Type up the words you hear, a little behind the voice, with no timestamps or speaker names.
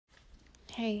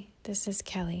Hey, this is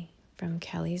Kelly from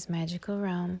Kelly's Magical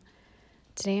Realm.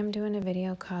 Today I'm doing a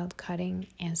video called Cutting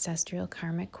Ancestral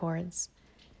Karmic Cords.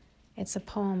 It's a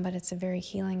poem, but it's a very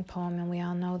healing poem, and we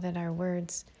all know that our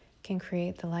words can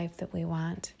create the life that we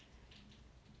want.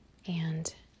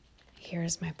 And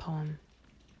here's my poem.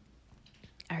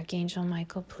 Archangel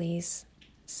Michael, please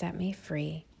set me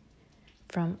free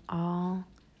from all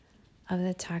of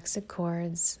the toxic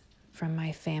cords from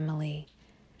my family.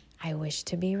 I wish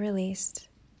to be released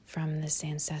from this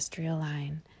ancestral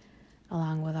line,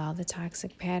 along with all the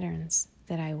toxic patterns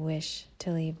that I wish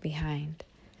to leave behind.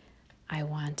 I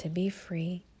want to be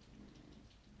free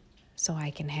so I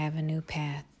can have a new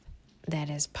path that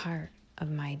is part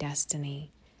of my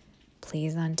destiny.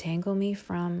 Please untangle me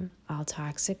from all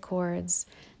toxic cords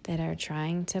that are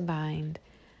trying to bind.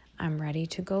 I'm ready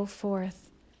to go forth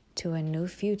to a new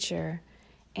future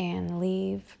and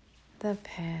leave the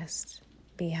past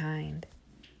behind.